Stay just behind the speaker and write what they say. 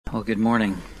Well, good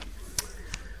morning.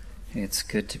 It's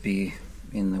good to be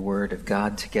in the Word of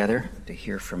God together, to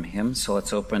hear from Him. So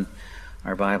let's open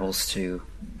our Bibles to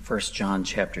 1 John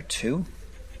chapter 2.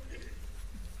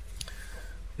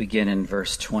 Begin in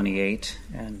verse 28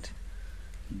 and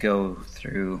go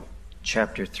through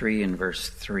chapter 3 and verse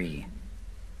 3.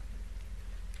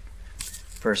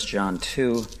 1 John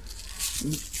 2.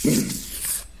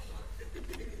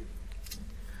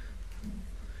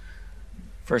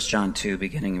 1 John 2,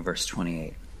 beginning in verse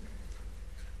 28.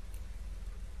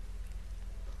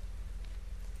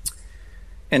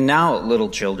 And now, little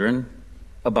children,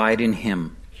 abide in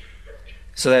Him,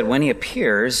 so that when He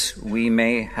appears, we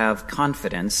may have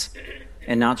confidence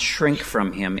and not shrink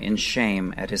from Him in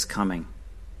shame at His coming.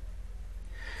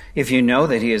 If you know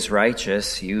that He is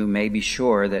righteous, you may be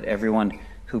sure that everyone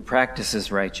who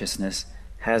practices righteousness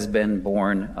has been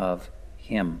born of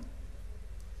Him.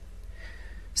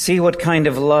 See what kind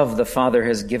of love the Father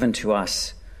has given to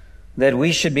us, that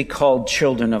we should be called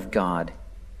children of God.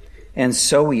 And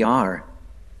so we are.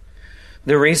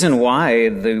 The reason why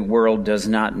the world does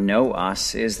not know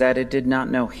us is that it did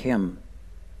not know Him.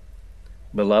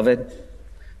 Beloved,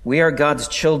 we are God's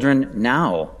children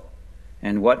now,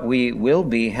 and what we will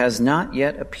be has not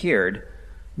yet appeared,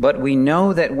 but we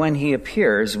know that when He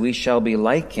appears, we shall be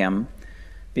like Him,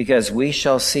 because we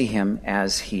shall see Him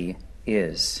as He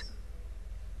is.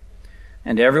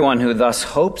 And everyone who thus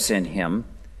hopes in Him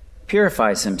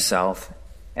purifies himself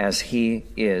as He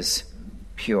is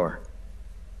pure.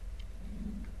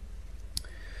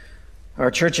 Our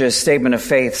church's statement of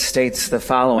faith states the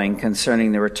following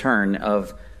concerning the return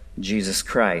of Jesus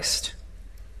Christ.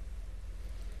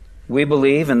 We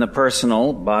believe in the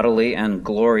personal, bodily, and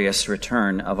glorious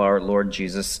return of our Lord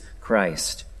Jesus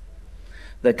Christ.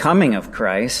 The coming of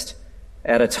Christ,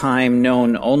 at a time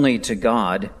known only to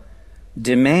God,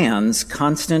 demands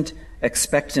constant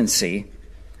expectancy,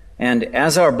 and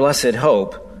as our blessed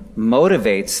hope,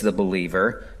 motivates the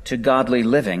believer to godly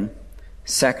living,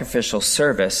 sacrificial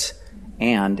service,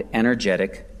 and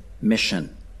energetic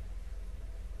mission.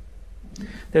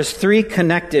 There's three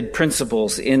connected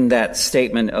principles in that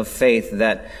statement of faith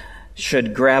that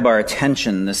should grab our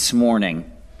attention this morning.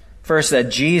 First, that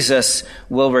Jesus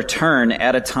will return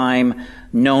at a time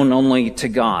known only to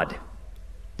God.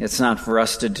 It's not for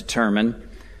us to determine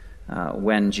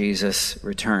when Jesus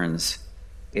returns.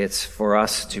 It's for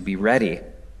us to be ready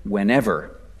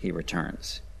whenever He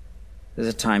returns. There's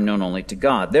a time known only to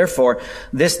God. Therefore,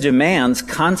 this demands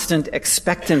constant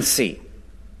expectancy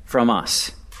from us.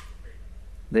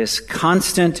 This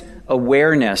constant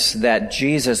awareness that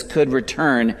Jesus could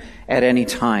return at any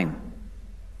time.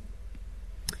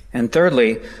 And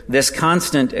thirdly, this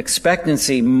constant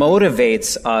expectancy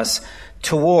motivates us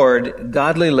toward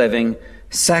godly living,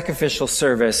 sacrificial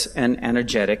service, and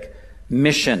energetic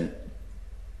mission.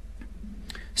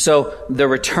 So the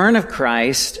return of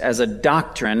Christ as a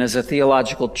doctrine, as a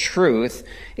theological truth,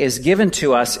 is given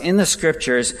to us in the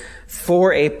Scriptures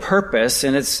for a purpose,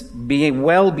 and it's being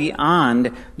well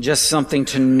beyond just something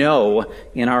to know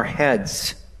in our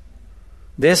heads.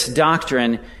 This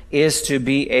doctrine is to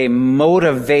be a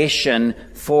motivation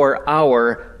for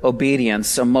our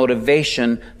obedience, a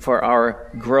motivation for our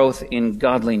growth in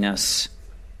godliness.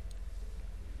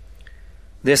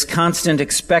 This constant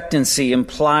expectancy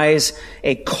implies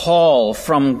a call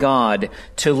from God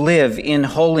to live in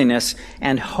holiness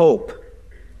and hope,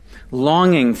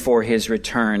 longing for His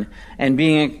return, and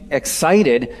being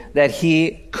excited that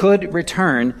He could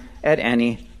return at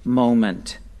any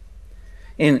moment.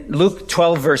 In Luke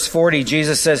 12, verse 40,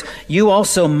 Jesus says, "You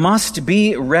also must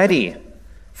be ready,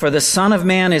 for the Son of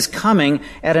Man is coming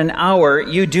at an hour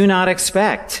you do not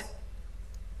expect."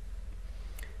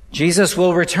 Jesus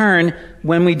will return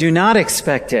when we do not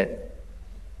expect it.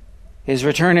 His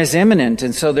return is imminent,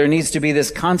 and so there needs to be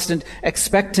this constant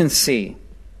expectancy.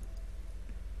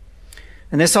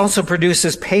 And this also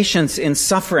produces patience in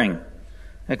suffering.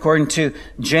 According to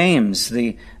James,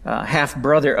 the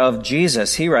half-brother of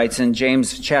Jesus, he writes in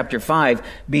James chapter 5,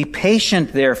 "Be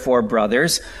patient, therefore,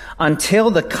 brothers,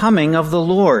 until the coming of the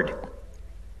Lord.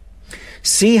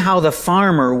 See how the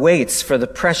farmer waits for the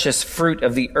precious fruit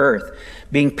of the earth,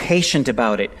 being patient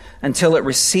about it until it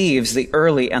receives the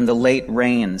early and the late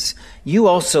rains. You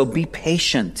also be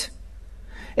patient.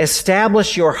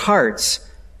 Establish your hearts,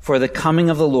 for the coming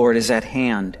of the Lord is at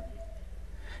hand.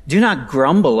 Do not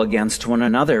grumble against one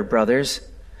another, brothers,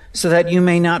 so that you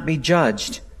may not be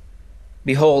judged.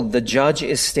 Behold, the judge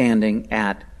is standing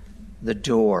at the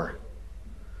door."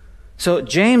 So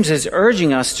James is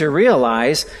urging us to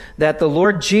realize that the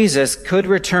Lord Jesus could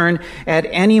return at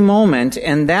any moment,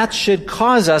 and that should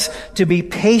cause us to be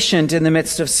patient in the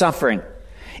midst of suffering.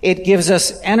 It gives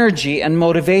us energy and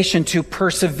motivation to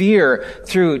persevere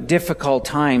through difficult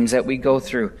times that we go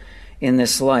through in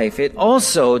this life. It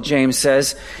also, James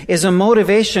says, is a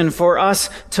motivation for us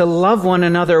to love one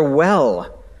another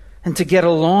well and to get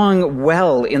along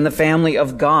well in the family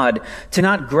of God, to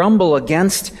not grumble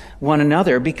against one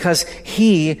another, because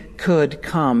He could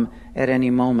come at any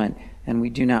moment, and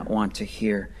we do not want to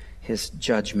hear His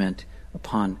judgment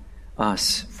upon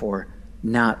us for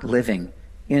not living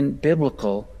in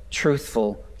biblical,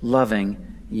 truthful, loving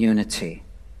unity.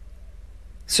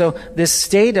 So this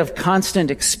state of constant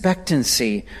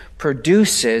expectancy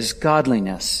produces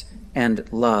godliness and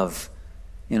love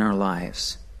in our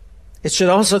lives. It should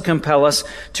also compel us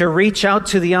to reach out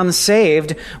to the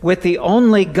unsaved with the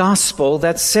only gospel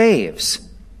that saves.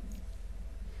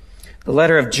 The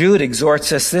letter of Jude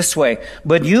exhorts us this way: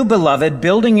 "But you, beloved,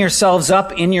 building yourselves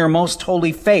up in your most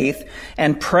holy faith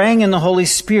and praying in the Holy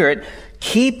Spirit,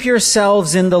 keep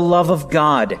yourselves in the love of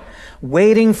God,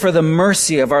 waiting for the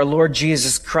mercy of our Lord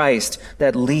Jesus Christ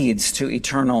that leads to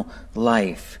eternal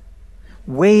life."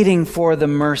 Waiting for the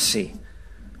mercy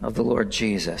of the Lord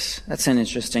Jesus. That's an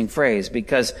interesting phrase,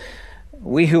 because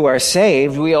we who are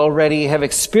saved, we already have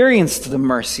experienced the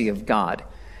mercy of God.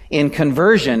 In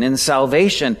conversion, in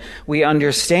salvation, we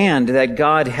understand that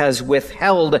God has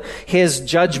withheld His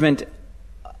judgment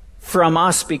from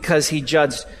us because He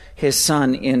judged His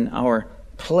Son in our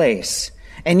place.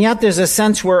 And yet there's a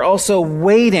sense we're also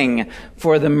waiting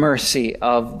for the mercy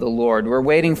of the Lord. We're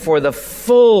waiting for the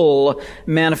full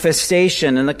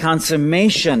manifestation and the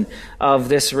consummation of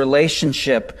this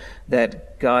relationship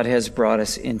that God has brought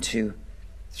us into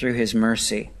through His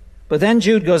mercy. But then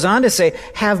Jude goes on to say,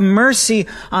 "Have mercy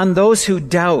on those who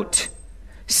doubt.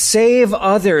 Save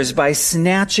others by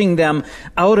snatching them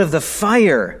out of the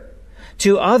fire.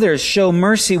 To others show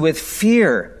mercy with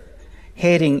fear,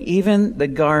 hating even the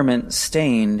garment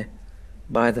stained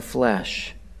by the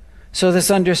flesh." So this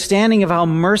understanding of how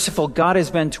merciful God has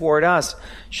been toward us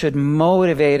should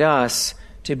motivate us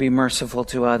to be merciful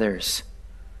to others.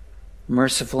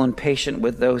 Merciful and patient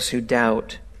with those who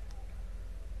doubt.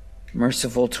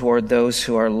 Merciful toward those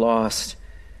who are lost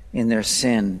in their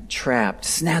sin, trapped,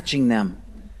 snatching them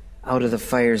out of the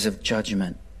fires of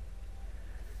judgment.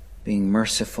 Being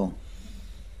merciful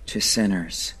to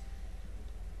sinners.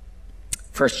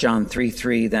 1 John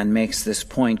 3:3 then makes this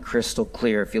point crystal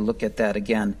clear. If you look at that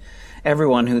again,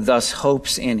 "Everyone who thus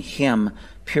hopes in Him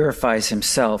purifies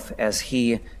himself as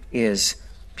He is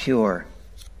pure."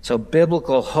 So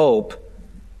biblical hope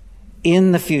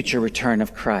in the future return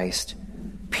of Christ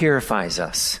purifies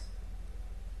us.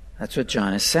 That's what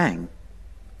John is saying.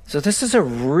 So this is a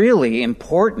really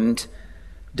important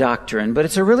doctrine, but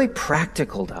it's a really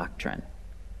practical doctrine.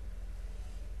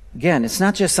 Again, it's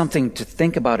not just something to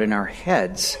think about in our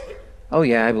heads. Oh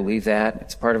yeah, I believe that.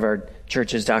 It's part of our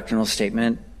church's doctrinal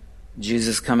statement.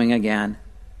 Jesus coming again.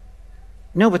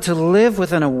 No, but to live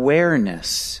with an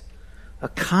awareness, a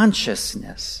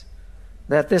consciousness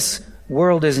that this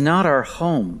world is not our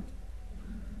home.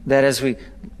 That, as we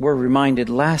were reminded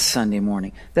last Sunday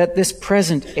morning, that this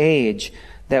present age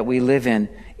that we live in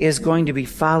is going to be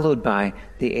followed by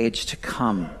the age to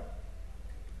come.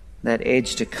 That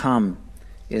age to come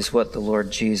is what the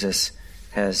Lord Jesus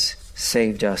has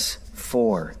saved us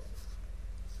for.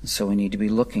 So we need to be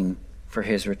looking for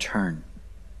His return.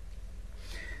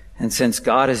 And since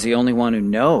God is the only one who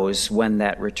knows when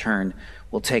that return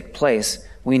will take place,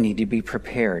 we need to be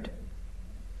prepared.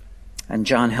 And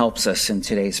John helps us in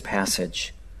today's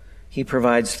passage. He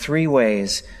provides 3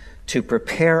 ways to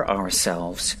prepare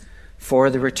ourselves for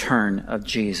the return of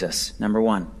Jesus. Number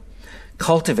 1,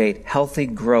 cultivate healthy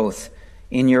growth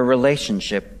in your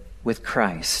relationship with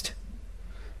Christ.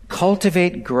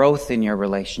 Cultivate growth in your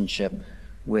relationship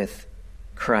with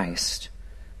Christ.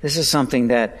 This is something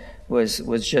that was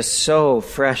just so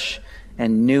fresh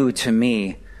and new to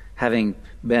me, having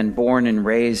been born and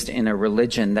raised in a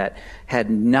religion that had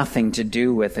nothing to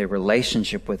do with a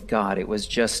relationship with God. It was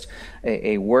just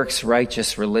a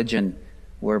works-righteous religion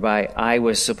whereby I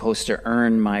was supposed to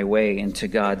earn my way into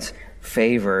God's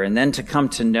favor. And then to come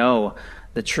to know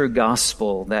the true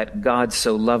gospel, that God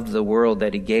so loved the world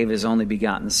that He gave His only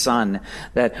begotten Son,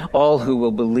 that all who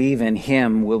will believe in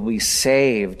Him will be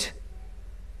saved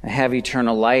and have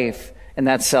eternal life. And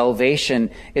that salvation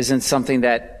isn't something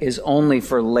that is only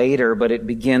for later, but it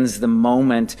begins the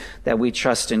moment that we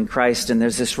trust in Christ. And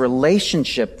there's this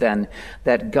relationship then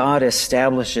that God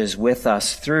establishes with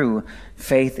us through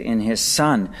faith in His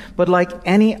Son. But like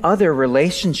any other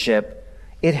relationship,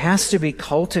 it has to be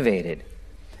cultivated.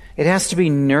 It has to be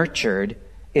nurtured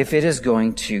if it is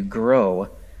going to grow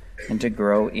and to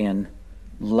grow in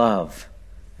love.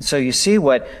 So you see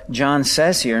what John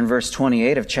says here in verse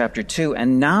 28 of chapter 2.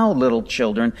 And now, little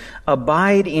children,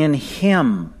 abide in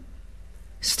Him.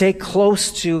 Stay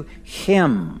close to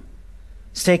Him.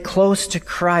 Stay close to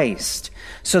Christ,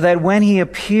 so that when He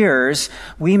appears,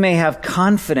 we may have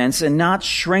confidence and not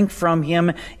shrink from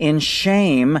Him in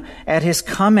shame at His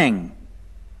coming.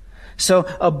 So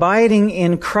abiding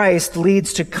in Christ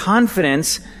leads to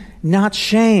confidence, not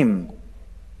shame.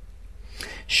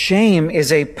 Shame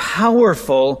is a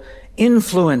powerful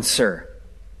influencer.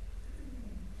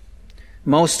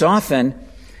 Most often,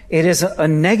 it is a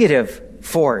negative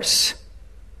force.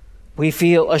 We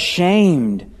feel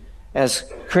ashamed as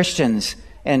Christians,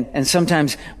 and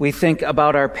sometimes we think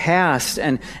about our past,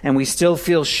 and we still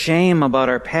feel shame about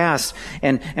our past,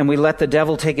 and we let the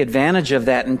devil take advantage of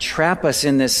that and trap us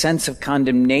in this sense of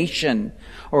condemnation,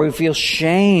 or we feel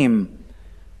shame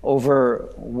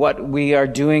over what we are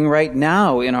doing right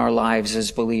now in our lives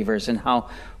as believers and how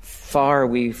far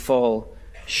we fall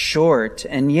short.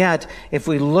 And yet, if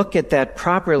we look at that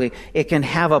properly, it can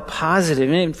have a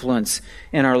positive influence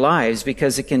in our lives,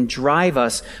 because it can drive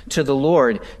us to the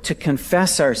Lord to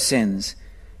confess our sins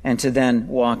and to then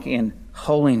walk in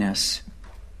holiness.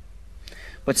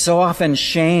 But so often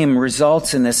shame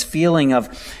results in this feeling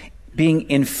of being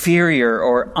inferior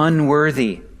or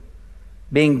unworthy,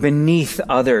 being beneath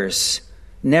others,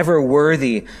 never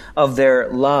worthy of their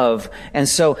love. And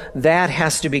so that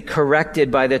has to be corrected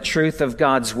by the truth of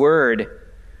God's Word,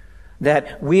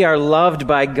 that we are loved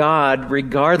by God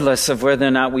regardless of whether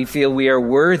or not we feel we are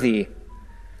worthy,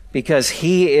 because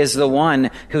He is the one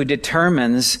who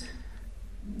determines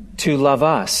to love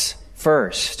us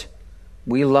first.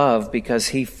 We love because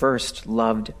He first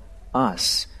loved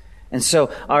us. And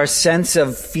so our sense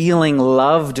of feeling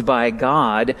loved by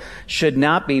God should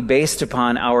not be based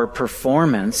upon our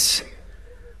performance,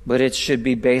 but it should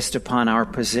be based upon our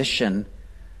position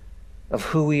of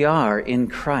who we are in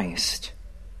Christ,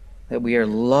 that we are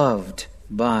loved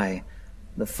by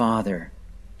the Father.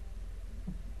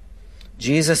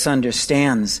 Jesus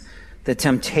understands the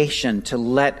temptation to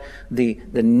let the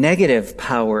negative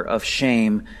power of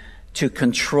shame to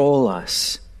control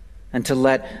us, and to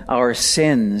let our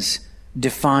sins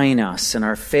define us and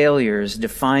our failures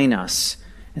define us.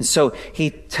 And so He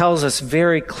tells us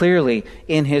very clearly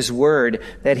in His Word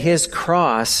that His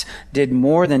cross did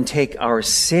more than take our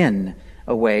sin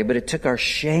away, but it took our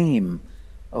shame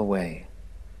away.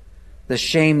 The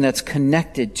shame that's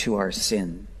connected to our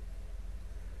sin.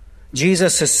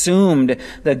 Jesus assumed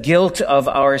the guilt of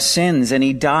our sins, and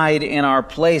He died in our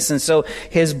place. And so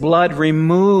His blood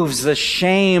removes the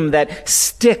shame that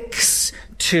sticks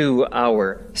to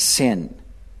our sin.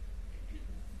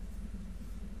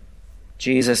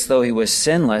 Jesus, though He was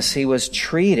sinless, He was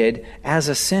treated as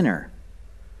a sinner.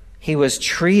 He was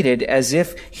treated as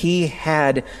if He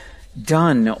had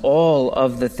done all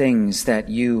of the things that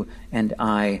you and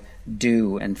I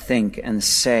do and think and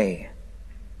say.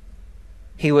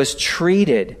 He was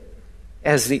treated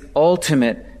as the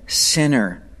ultimate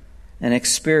sinner and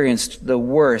experienced the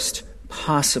worst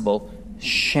possible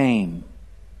shame.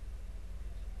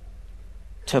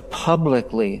 To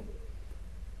publicly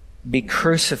be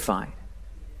crucified,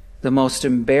 the most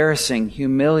embarrassing,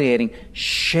 humiliating,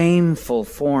 shameful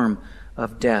form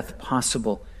of death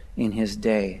possible in His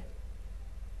day.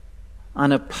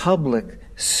 On a public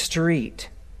street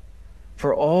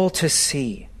for all to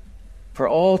see, for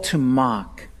all to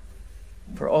mock,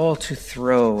 for all to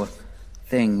throw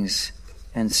things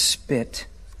and spit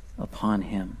upon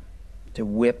Him, to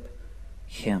whip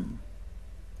Him.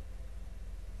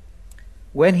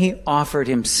 When He offered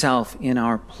Himself in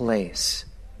our place,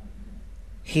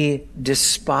 He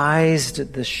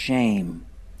despised the shame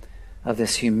of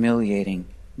this humiliating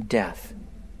death.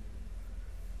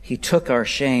 He took our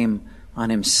shame on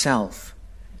Himself.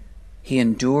 He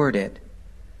endured it.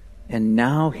 And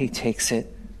now He takes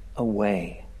it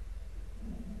away.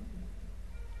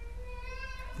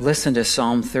 Listen to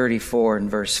Psalm 34 and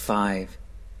verse 5.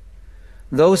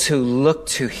 Those who look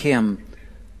to Him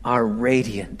are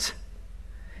radiant,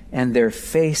 and their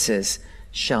faces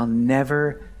shall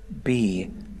never be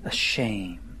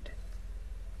ashamed.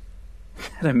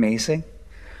 Isn't that amazing?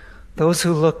 Those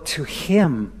who look to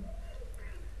Him,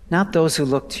 not those who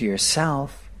look to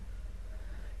yourself.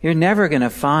 You're never going to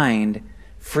find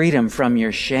freedom from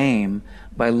your shame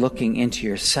by looking into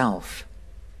yourself.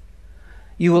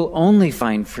 You will only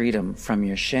find freedom from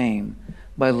your shame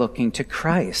by looking to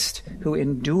Christ, who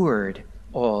endured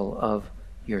all of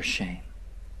your shame.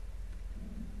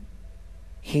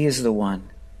 He is the one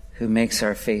who makes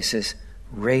our faces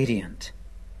radiant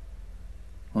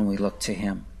when we look to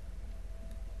Him.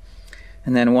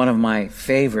 And then one of my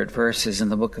favorite verses in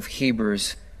the book of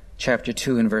Hebrews, chapter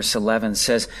 2 and verse 11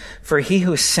 says, "For he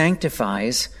who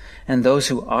sanctifies and those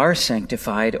who are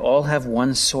sanctified all have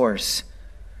one source.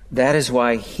 That is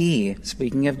why he,"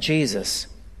 speaking of Jesus,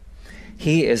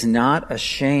 "he is not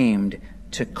ashamed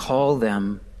to call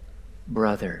them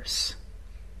brothers."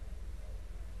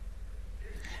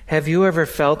 Have you ever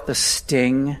felt the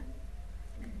sting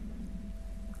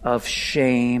of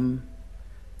shame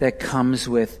that comes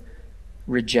with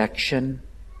rejection,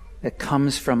 that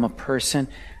comes from a person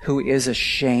who is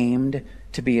ashamed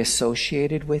to be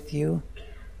associated with you?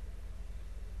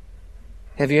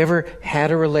 Have you ever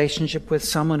had a relationship with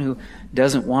someone who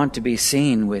doesn't want to be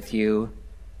seen with you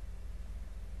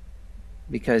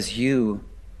because you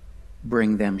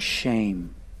bring them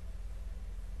shame?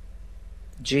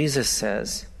 Jesus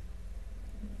says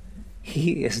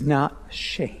he is not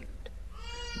ashamed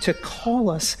to call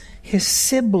us his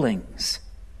siblings.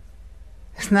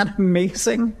 Isn't that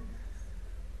amazing?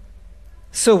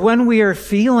 So when we are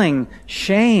feeling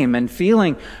shame and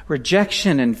feeling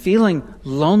rejection and feeling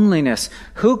loneliness,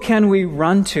 who can we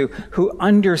run to who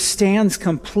understands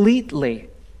completely?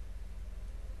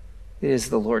 It is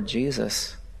the Lord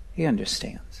Jesus. He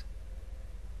understands.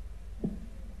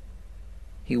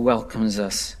 He welcomes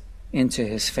us into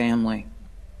his family.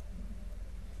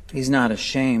 He's not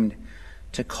ashamed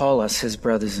to call us his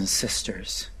brothers and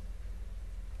sisters.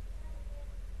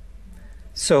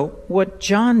 So what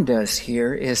John does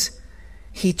here is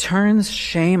he turns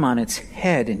shame on its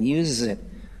head and uses it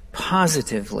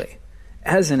positively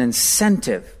as an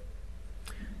incentive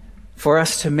for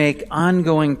us to make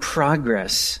ongoing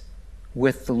progress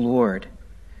with the Lord.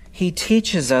 He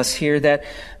teaches us here that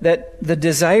the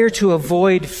desire to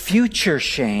avoid future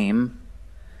shame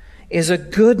is a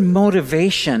good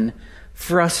motivation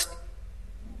for us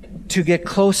to get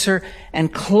closer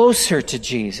and closer to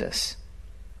Jesus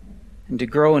and to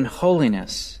grow in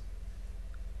holiness.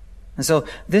 And so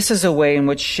this is a way in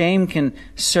which shame can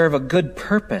serve a good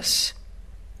purpose.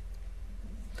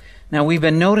 Now, we've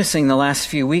been noticing the last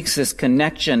few weeks this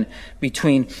connection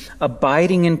between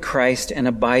abiding in Christ and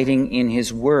abiding in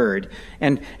his word.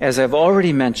 And as I've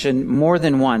already mentioned more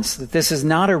than once, that this is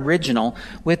not original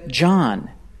with John.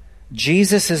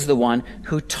 Jesus is the one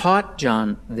who taught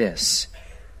John this.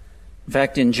 In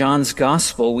fact, in John's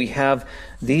gospel, we have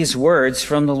these words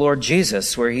from the Lord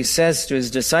Jesus, where he says to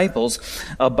his disciples,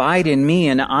 "Abide in me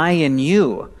and I in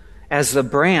you. As the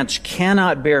branch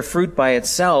cannot bear fruit by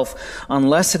itself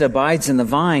unless it abides in the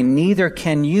vine, neither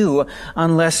can you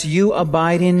unless you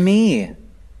abide in me.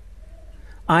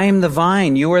 I am the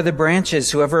vine, you are the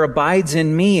branches. Whoever abides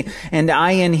in me and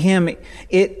I in him,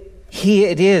 it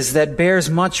is that bears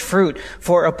much fruit,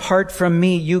 for apart from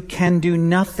me you can do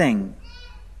nothing."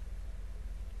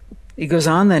 He goes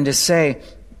on then to say,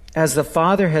 "As the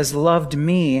Father has loved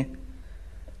me,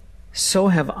 so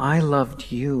have I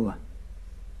loved you.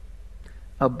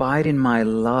 Abide in my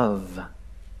love."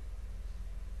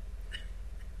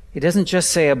 He doesn't just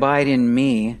say abide in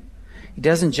me. He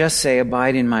doesn't just say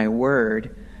abide in my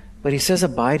word, but he says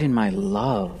abide in my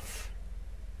love.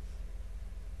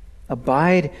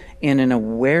 Abide in an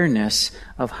awareness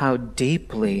of how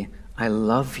deeply I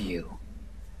love you.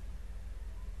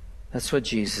 That's what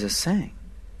Jesus is saying.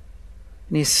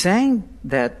 And he's saying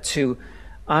that to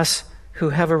us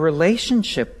who have a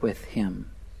relationship with him.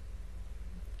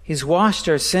 He's washed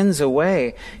our sins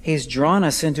away. He's drawn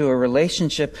us into a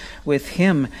relationship with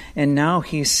him. And now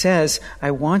he says,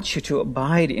 "I want you to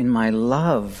abide in my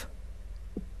love."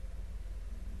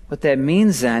 What that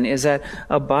means then is that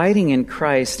abiding in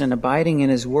Christ and abiding in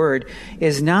his word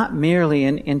is not merely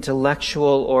an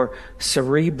intellectual or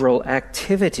cerebral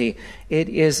activity. It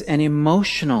is an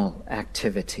emotional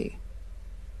activity.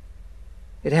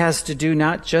 It has to do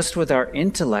not just with our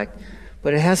intellect,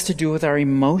 but it has to do with our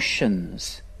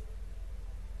emotions.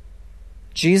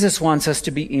 Jesus wants us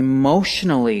to be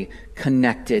emotionally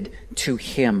connected to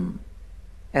him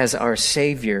as our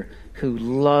Savior who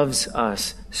loves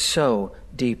us so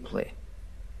deeply.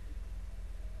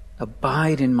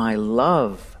 Abide in my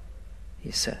love,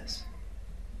 he says.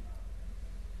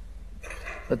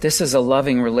 But this is a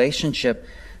loving relationship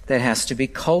that has to be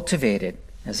cultivated,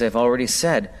 as I've already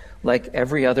said, like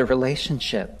every other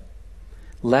relationship.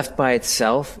 Left by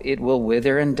itself, it will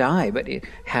wither and die, but it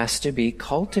has to be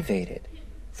cultivated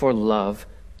for love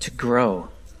to grow.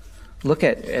 Look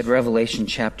at Revelation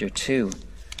chapter 2.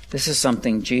 This is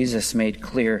something Jesus made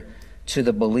clear to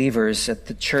the believers at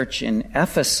the church in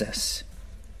Ephesus.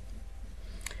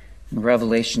 In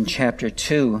Revelation chapter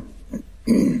 2,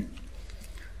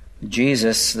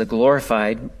 Jesus, the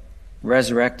glorified,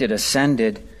 resurrected,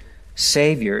 ascended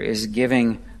Savior, is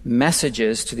giving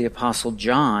messages to the Apostle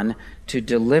John to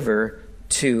deliver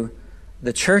to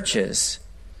the churches.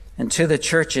 And to the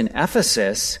church in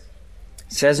Ephesus,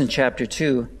 it says in chapter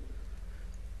 2,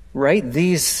 write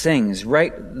these things,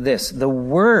 write this, the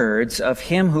words of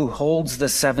him who holds the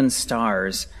 7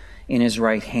 stars in his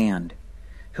right hand,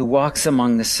 who walks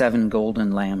among the 7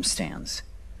 golden lampstands.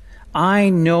 I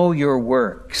know your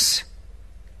works.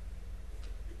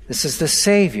 This is the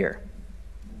Savior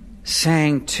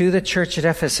saying to the church at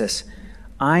Ephesus,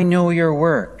 I know your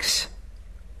works,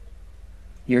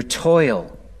 your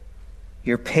toil,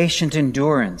 your patient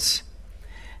endurance,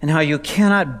 and how you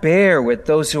cannot bear with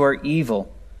those who are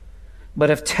evil, but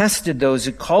have tested those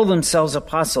who call themselves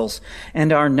apostles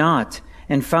and are not,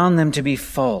 and found them to be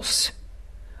false.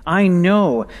 I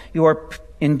know you are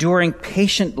enduring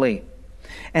patiently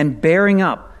and bearing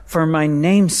up for my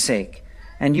name's sake,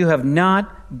 and you have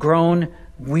not grown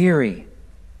weary.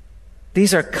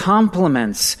 These are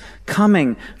compliments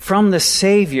coming from the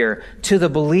Savior to the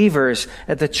believers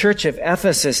at the church of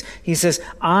Ephesus. He says,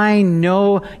 I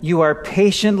know you are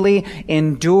patiently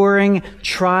enduring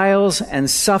trials and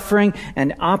suffering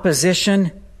and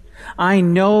opposition. I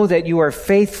know that you are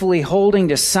faithfully holding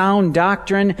to sound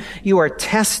doctrine. You are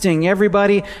testing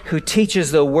everybody who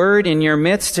teaches the word in your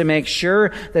midst to make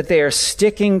sure that they are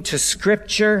sticking to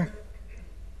Scripture.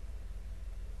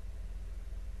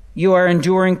 You are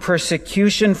enduring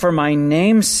persecution for my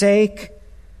name's sake,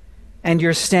 and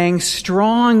you're staying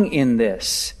strong in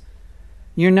this.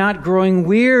 You're not growing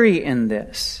weary in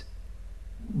this.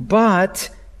 But,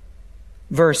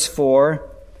 verse 4,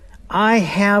 I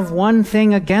have one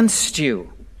thing against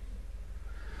you.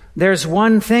 There's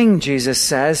one thing, Jesus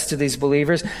says to these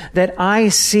believers, that I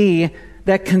see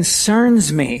that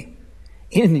concerns me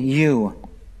in you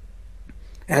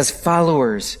as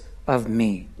followers of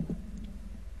me.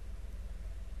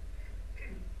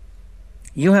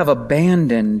 You have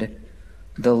abandoned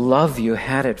the love you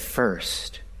had at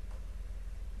first.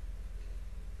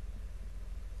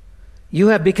 You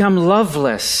have become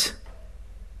loveless.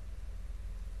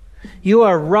 You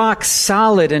are rock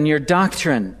solid in your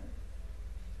doctrine.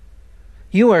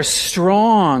 You are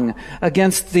strong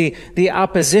against the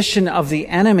opposition of the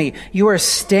enemy. You are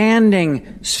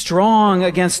standing strong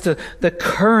against the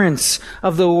currents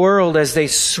of the world as they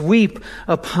sweep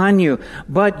upon you.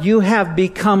 But you have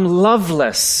become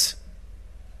loveless.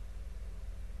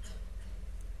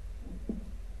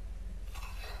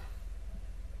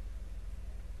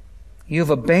 You've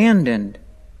abandoned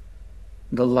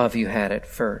the love you had at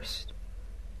first.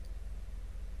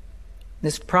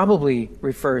 This probably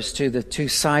refers to the 2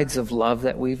 sides of love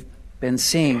that we've been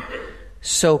seeing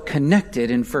so connected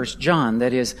in 1 John,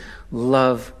 that is,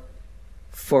 love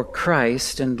for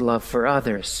Christ and love for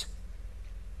others.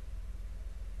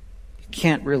 You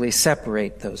can't really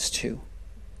separate those two.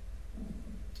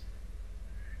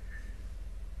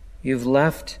 You've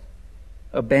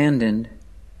abandoned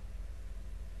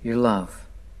your love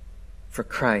for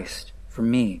Christ, for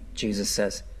me, Jesus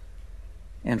says,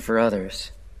 and for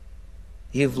others.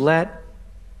 You've let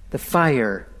the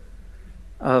fire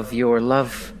of your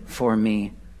love for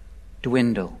me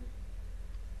dwindle.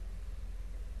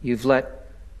 You've let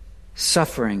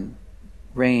suffering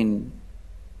rain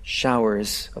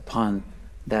showers upon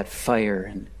that fire,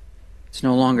 and it's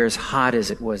no longer as hot as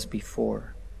it was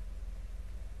before.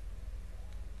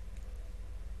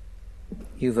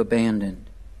 You've abandoned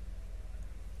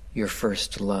your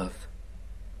first love.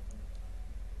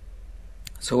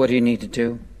 So what do you need to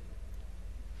do?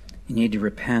 You need to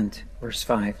repent, verse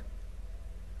 5.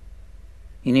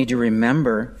 You need to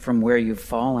remember from where you've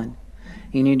fallen.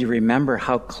 You need to remember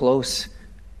how close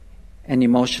and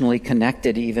emotionally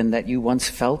connected even that you once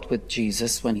felt with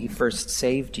Jesus when he first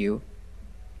saved you.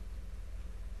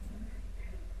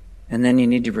 And then you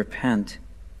need to repent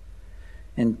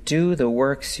and do the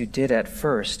works you did at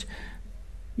first.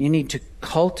 You need to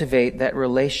cultivate that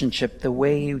relationship the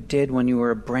way you did when you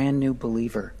were a brand new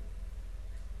believer.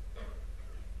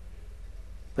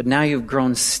 But now you've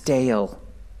grown stale.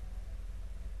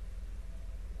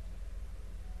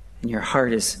 And your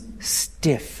heart is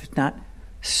stiff, not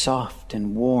soft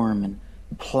and warm and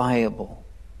pliable.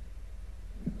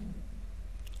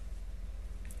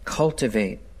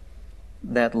 Cultivate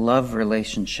that love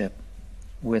relationship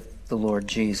with the Lord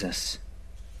Jesus.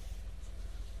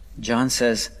 John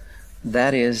says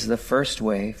that is the first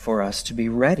way for us to be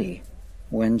ready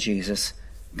when Jesus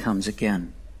comes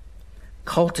again.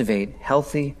 Cultivate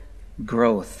healthy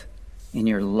growth in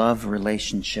your love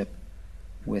relationship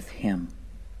with him.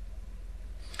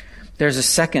 There's a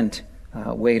second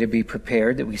way to be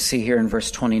prepared that we see here in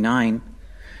verse 29.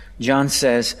 John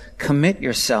says, commit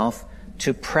yourself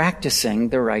to practicing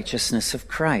the righteousness of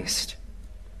Christ.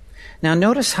 Now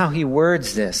notice how he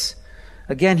words this.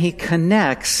 Again, he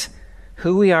connects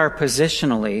who we are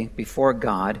positionally before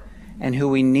God and who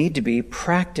we need to be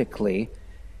practically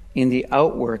in the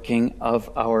outworking of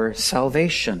our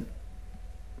salvation.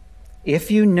 If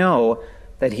you know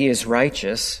that he is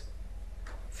righteous,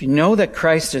 if you know that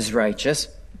Christ is righteous,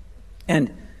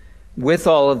 and with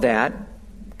all of that,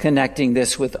 connecting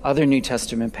this with other New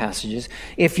Testament passages,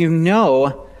 if you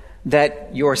know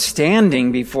that your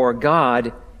standing before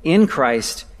God in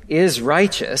Christ is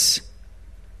righteous,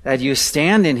 that you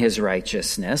stand in his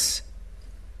righteousness,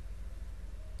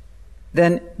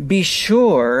 then be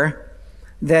sure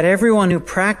that everyone who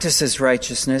practices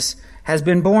righteousness has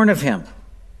been born of him.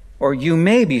 Or you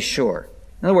may be sure.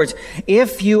 In other words,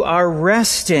 if you are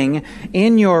resting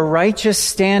in your righteous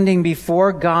standing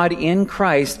before God in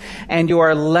Christ, and you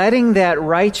are letting that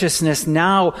righteousness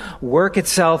now work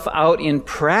itself out in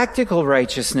practical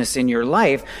righteousness in your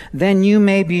life, then you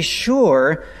may be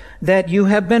sure that you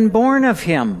have been born of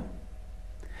him,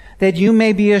 that you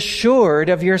may be assured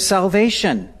of your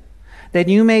salvation, that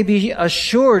you may be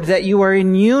assured that you are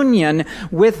in union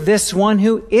with this one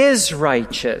who is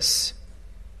righteous.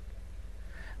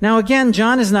 Now again,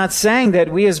 John is not saying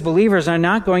that we as believers are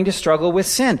not going to struggle with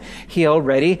sin. He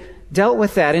already dealt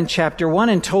with that in chapter 1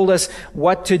 and told us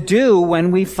what to do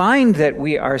when we find that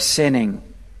we are sinning.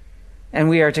 And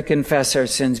we are to confess our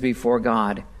sins before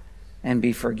God and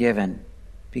be forgiven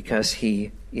because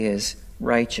he is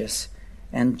righteous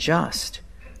and just.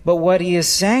 But what he is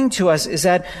saying to us is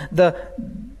that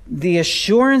the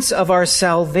assurance of our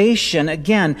salvation,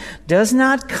 again, does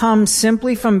not come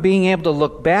simply from being able to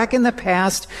look back in the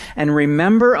past and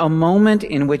remember a moment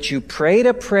in which you prayed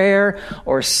a prayer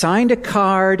or signed a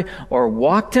card or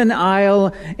walked an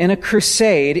aisle in a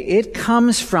crusade. It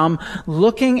comes from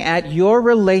looking at your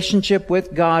relationship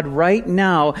with God right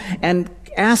now and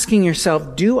asking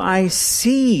yourself, do I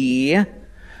see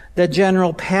the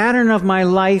general pattern of my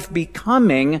life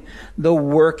becoming the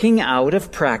working out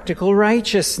of practical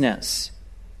righteousness?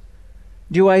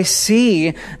 Do I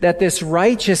see that this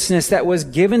righteousness that was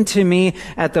given to me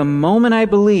at the moment I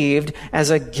believed as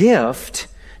a gift,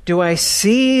 do I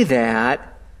see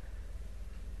that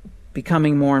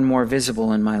becoming more and more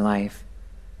visible in my life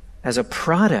as a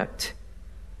product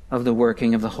of the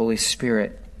working of the Holy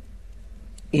Spirit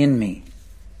in me?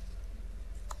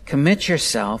 Commit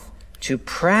yourself to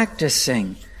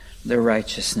practicing the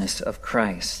righteousness of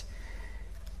Christ.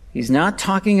 He's not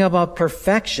talking about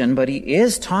perfection, but he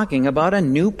is talking about a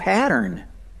new pattern.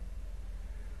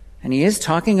 And he is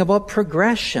talking about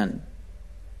progression.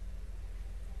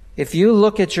 If you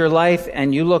look at your life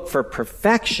and you look for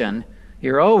perfection,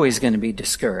 you're always going to be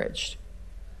discouraged.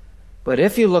 But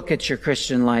if you look at your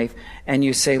Christian life and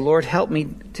you say, Lord, help me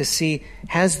to see,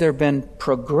 has there been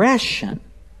progression?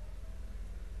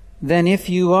 Then if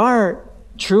you are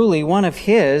truly one of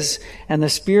his and the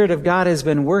Spirit of God has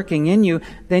been working in you,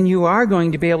 then you are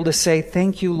going to be able to say,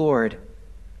 thank you, Lord,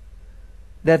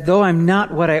 that though I'm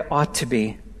not what I ought to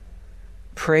be,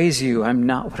 praise you, I'm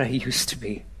not what I used to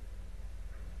be.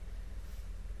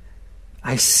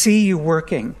 I see you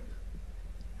working.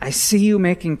 I see you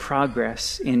making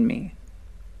progress in me,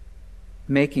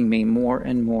 making me more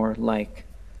and more like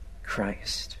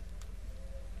Christ.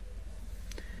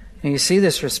 And you see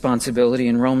this responsibility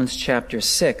in Romans chapter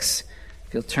 6.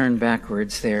 If you'll turn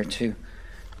backwards there to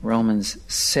Romans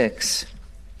 6.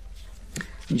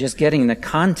 And just getting the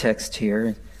context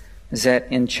here is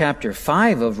that in chapter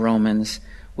 5 of Romans,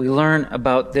 we learn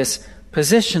about this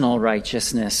positional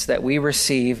righteousness that we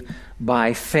receive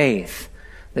by faith,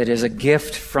 that is a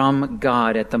gift from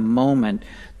God at the moment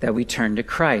that we turn to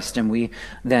Christ, and we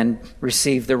then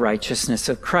receive the righteousness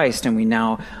of Christ, and we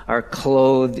now are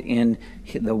clothed in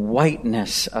the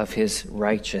whiteness of his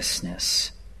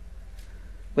righteousness.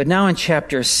 But now in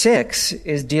chapter 6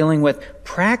 is dealing with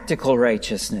practical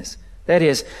righteousness. That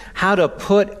is, how to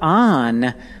put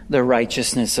on the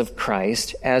righteousness of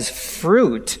Christ as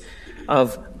fruit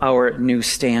of our new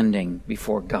standing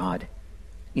before God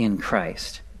in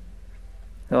Christ.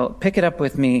 So pick it up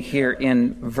with me here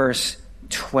in verse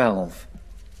 12.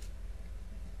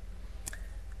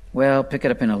 Well, pick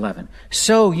it up in 11.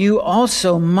 So you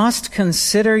also must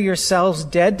consider yourselves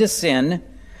dead to sin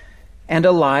and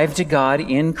alive to God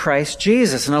in Christ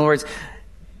Jesus. In other words,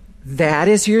 that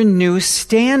is your new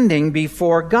standing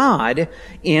before God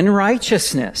in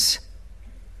righteousness.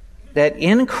 That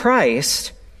in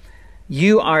Christ,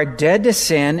 you are dead to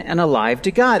sin and alive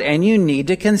to God. And you need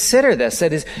to consider this.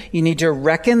 That is, you need to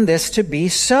reckon this to be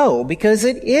so, because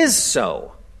it is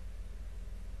so.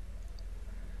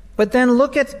 But then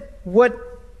look at what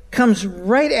comes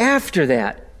right after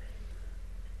that.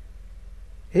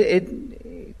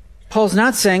 Paul's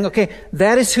not saying, okay,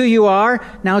 that is who you are,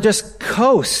 now just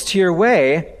coast your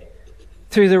way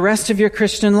through the rest of your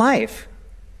Christian life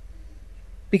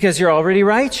because you're already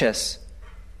righteous.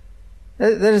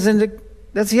 That's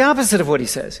the opposite of what he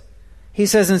says. He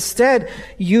says instead,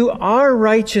 you are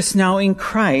righteous now in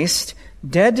Christ,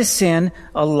 dead to sin,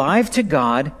 alive to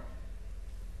God.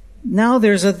 Now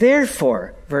there's a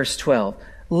therefore, verse 12.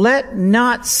 Let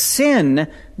not sin,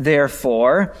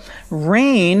 therefore,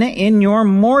 reign in your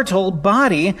mortal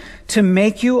body to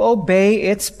make you obey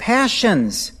its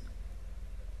passions.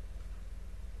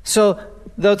 So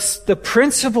the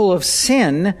principle of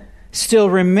sin still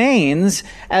remains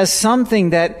as something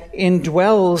that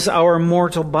indwells our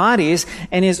mortal bodies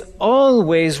and is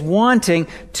always wanting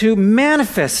to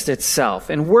manifest itself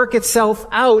and work itself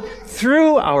out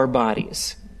through our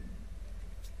bodies.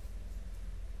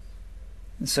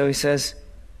 And so he says,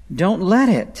 don't let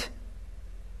it.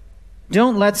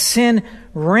 Don't let sin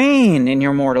reign in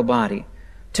your mortal body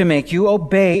to make you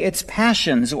obey its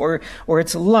passions or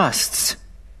its lusts.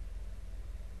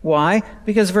 Why?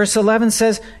 Because verse 11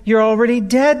 says you're already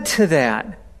dead to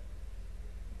that.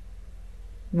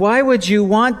 Why would you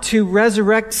want to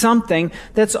resurrect something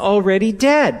that's already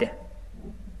dead?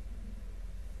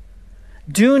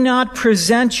 Do not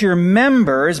present your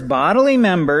members, bodily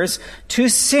members, to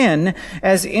sin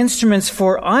as instruments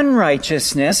for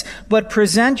unrighteousness, but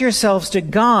present yourselves to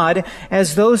God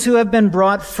as those who have been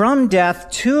brought from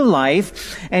death to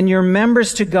life, and your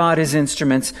members to God as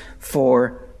instruments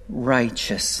for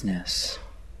righteousness.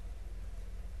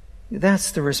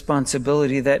 That's the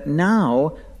responsibility that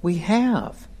now we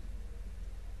have.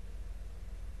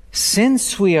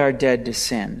 Since we are dead to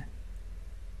sin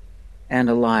and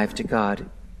alive to God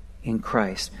in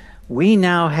Christ, we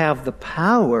now have the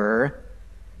power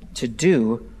to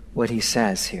do what he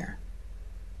says here.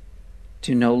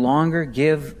 To no longer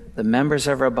give the members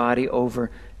of our body over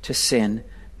to sin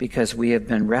because we have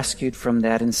been rescued from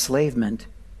that enslavement,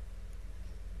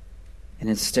 and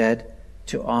instead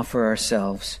to offer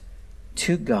ourselves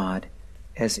to God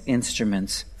as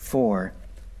instruments for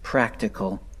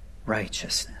practical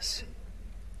righteousness.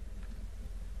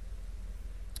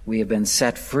 We have been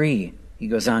set free, he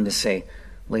goes on to say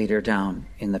later down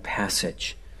in the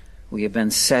passage. We have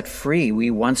been set free. We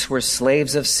once were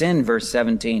slaves of sin, verse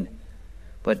 17,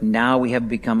 but now we have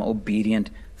become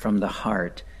obedient from the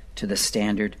heart to the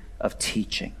standard of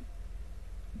teaching.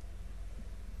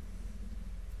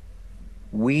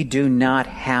 We do not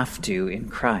have to, in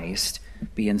Christ,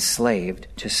 be enslaved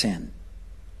to sin.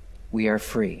 We are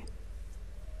free.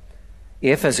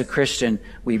 If, as a Christian,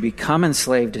 we become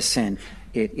enslaved to sin,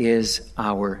 it is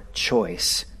our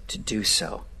choice to do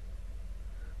so.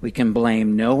 We can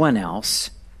blame no one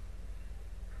else.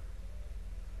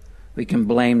 We can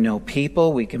blame no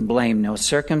people. We can blame no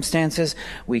circumstances.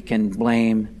 We can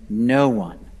blame no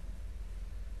one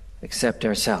except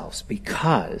ourselves,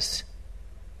 because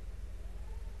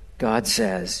God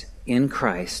says, in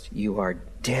Christ, you are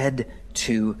dead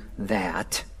to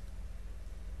that,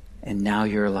 and now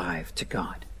you're alive to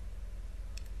God.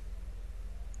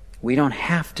 We don't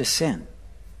have to sin.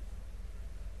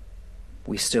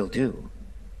 We still do.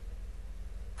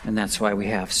 And that's why we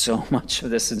have so much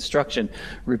of this instruction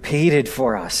repeated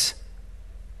for us,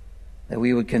 that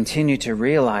we would continue to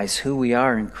realize who we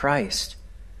are in Christ,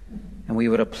 and we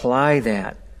would apply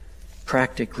that,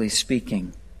 practically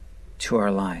speaking, to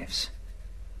our lives.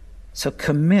 So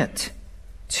commit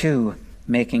to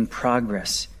making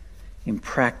progress in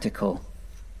practical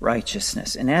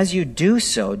righteousness. And as you do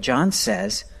so, John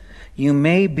says, you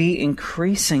may be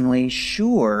increasingly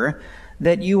sure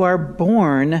that you are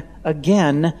born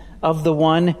again of the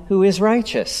one who is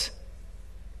righteous.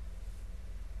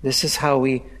 This is how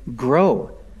we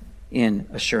grow in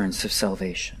assurance of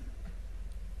salvation.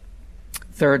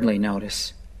 Thirdly,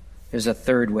 notice, there's a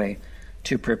third way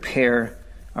to prepare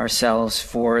ourselves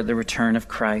for the return of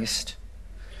Christ.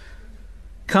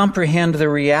 Comprehend the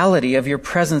reality of your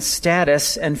present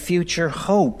status and future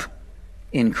hope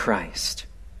in Christ.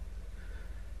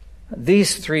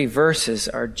 These 3 verses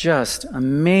are just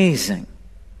amazing.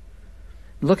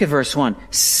 Look at verse 1.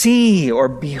 See or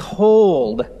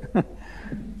behold.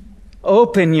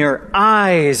 Open your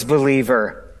eyes,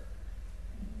 believer,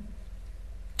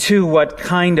 to what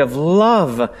kind of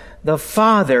love the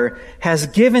Father has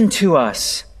given to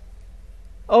us.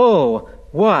 Oh,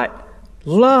 what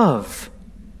love!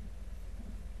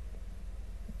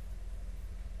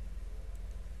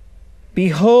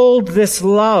 Behold this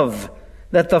love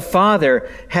that the Father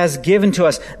has given to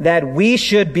us, that we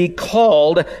should be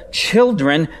called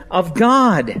children of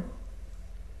God.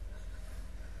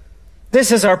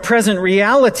 This is our present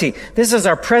reality. This is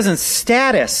our present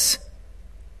status.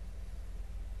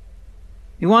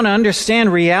 You want to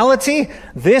understand reality?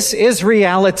 This is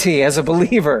reality as a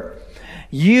believer.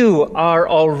 You are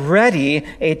already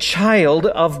a child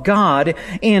of God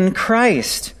in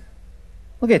Christ.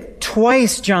 Look at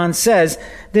twice John says,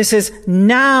 this is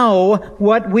now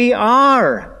what we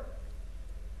are.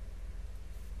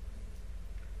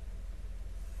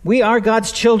 We are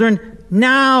God's children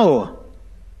now.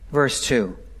 Verse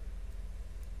 2.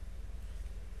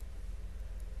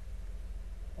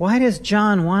 Why does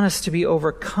John want us to be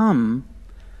overcome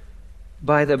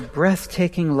by the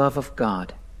breathtaking love of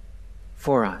God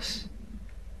for us?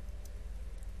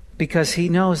 Because he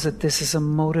knows that this is a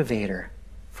motivator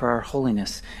for our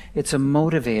holiness. It's a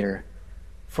motivator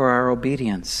for our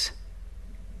obedience.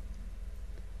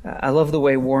 I love the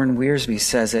way Warren Wiersbe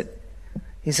says it.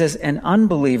 He says, an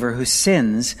unbeliever who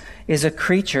sins is a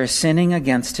creature sinning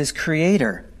against his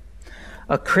Creator.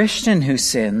 A Christian who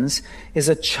sins is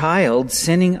a child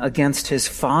sinning against his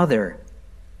Father.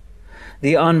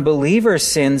 The unbeliever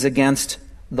sins against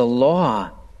the law.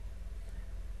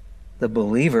 The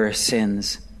believer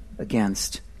sins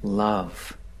against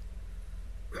love.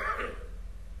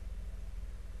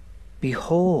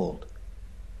 Behold,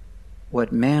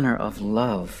 what manner of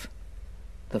love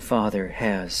the Father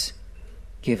has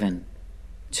given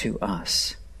to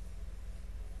us,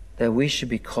 that we should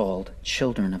be called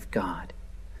children of God.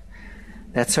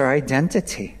 That's our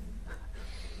identity.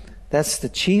 That's the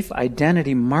chief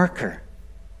identity marker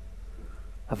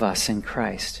of us in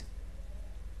Christ.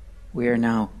 We are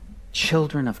now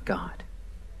children of God.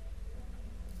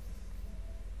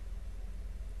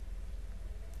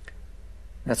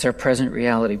 That's our present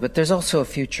reality. But there's also a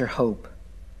future hope.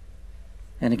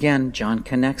 And again, John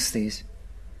connects these.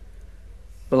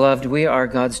 Beloved, we are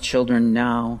God's children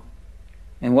now,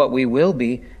 and what we will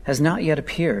be has not yet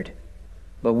appeared.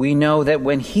 But we know that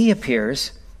when He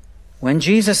appears, when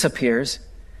Jesus appears,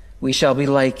 we shall be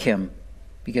like Him,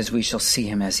 because we shall see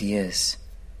Him as He is.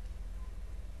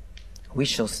 We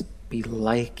shall be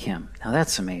like Him. Now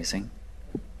that's amazing.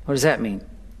 What does that mean?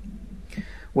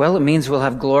 Well, it means we'll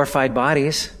have glorified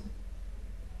bodies.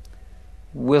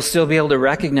 We'll still be able to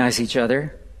recognize each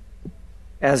other,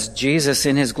 as Jesus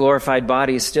in His glorified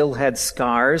body still had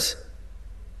scars.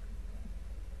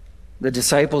 The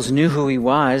disciples knew who He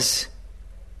was.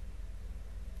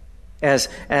 As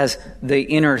the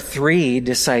inner three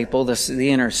disciple, the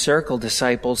inner circle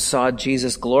disciples saw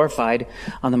Jesus glorified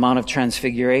on the Mount of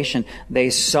Transfiguration,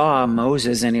 they saw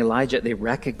Moses and Elijah. They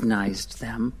recognized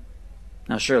them.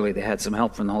 Now, surely they had some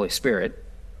help from the Holy Spirit,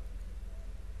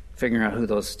 figuring out who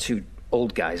those two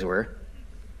old guys were.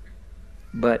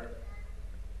 But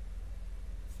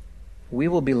we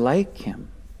will be like Him.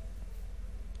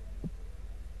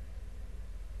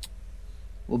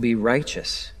 We'll be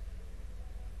righteous.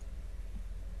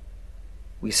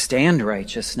 We stand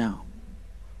righteous now.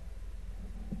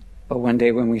 But one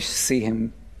day when we see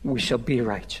Him, we shall be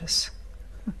righteous.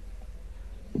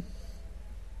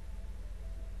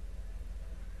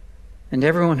 And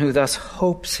everyone who thus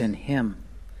hopes in Him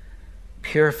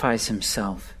purifies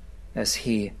himself as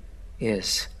He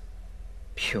is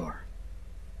pure.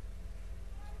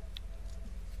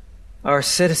 Our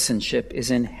citizenship is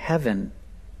in heaven,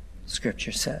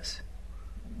 Scripture says.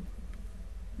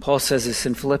 Paul says this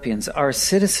in Philippians. Our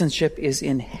citizenship is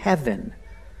in heaven.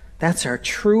 That's our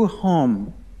true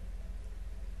home.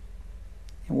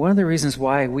 And one of the reasons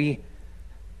why we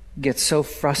get so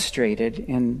frustrated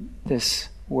in this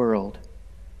world,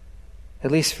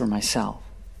 at least for myself,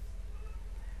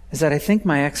 is that I think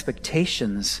my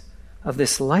expectations of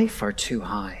this life are too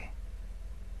high.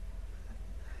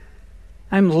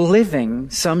 I'm living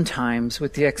sometimes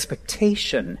with the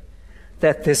expectation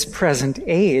that this present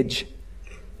age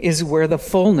is where the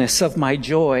fullness of my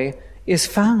joy is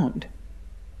found.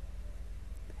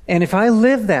 And if I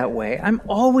live that way, I'm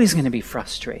always going to be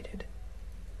frustrated.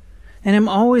 And I'm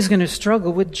always going to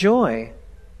struggle with joy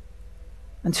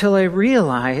until I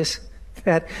realize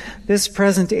that this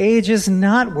present age is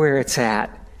not where it's at.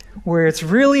 Where it's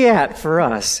really at for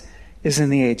us is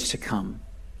in the age to come.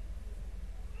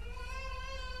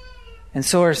 And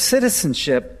so our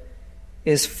citizenship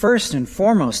is first and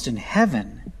foremost in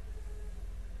heaven.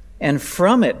 And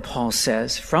from it, Paul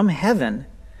says, from heaven,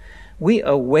 we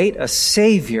await a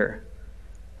Savior,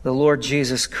 the Lord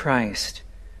Jesus Christ,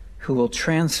 who will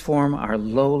transform our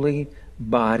lowly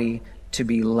body to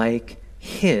be like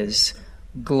His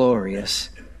glorious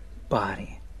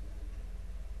body.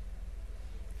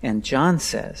 And John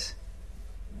says,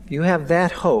 you have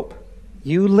that hope.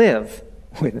 You live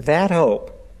with that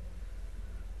hope.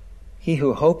 He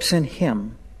who hopes in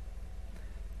Him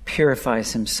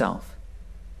purifies himself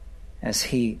as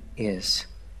he is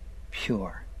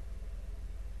pure.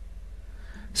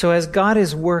 So as God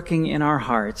is working in our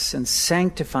hearts and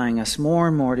sanctifying us more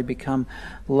and more to become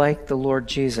like the Lord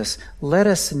Jesus, let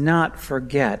us not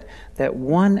forget that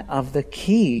one of the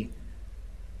key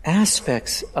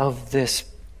aspects of this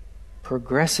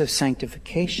progressive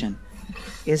sanctification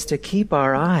is to keep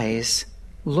our eyes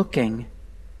looking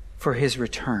for his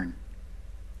return.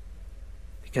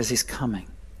 Because he's coming.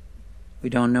 We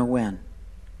don't know when.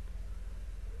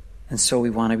 And so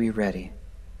we want to be ready.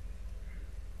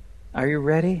 Are you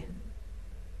ready?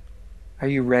 Are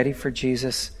you ready for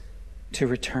Jesus to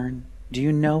return? Do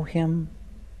you know him?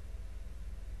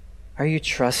 Are you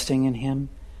trusting in him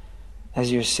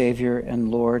as your Savior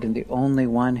and Lord and the only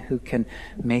one who can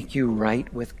make you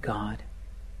right with God?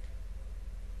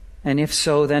 And if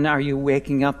so, then are you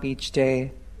waking up each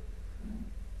day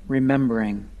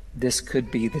remembering this could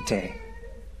be the day?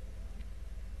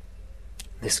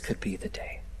 This could be the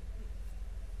day.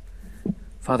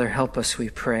 Father, help us, we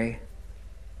pray.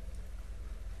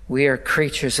 We are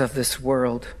creatures of this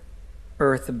world,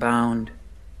 earthbound.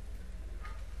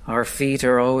 Our feet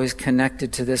are always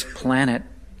connected to this planet.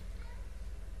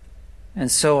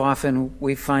 And so often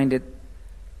we find it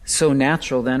so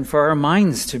natural then for our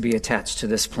minds to be attached to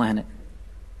this planet.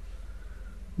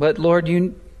 But Lord,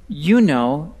 you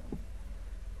know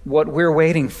what we're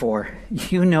waiting for.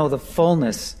 You know the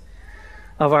fullness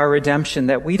of our redemption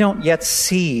that we don't yet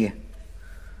see.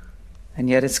 And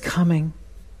yet it's coming.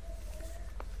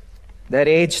 That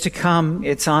age to come,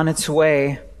 it's on its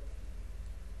way.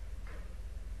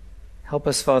 Help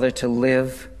us, Father, to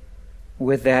live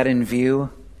with that in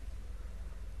view.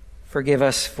 Forgive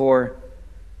us for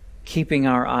keeping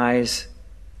our eyes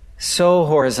so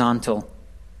horizontal,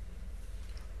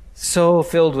 so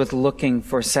filled with looking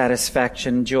for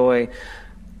satisfaction, joy,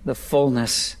 the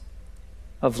fullness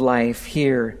of life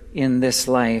here in this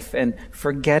life, and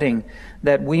forgetting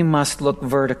that we must look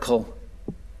vertical.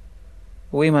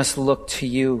 We must look to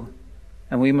you,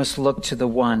 and we must look to the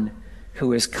one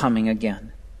who is coming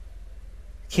again.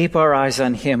 Keep our eyes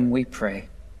on him, we pray.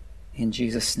 In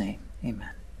Jesus' name, amen.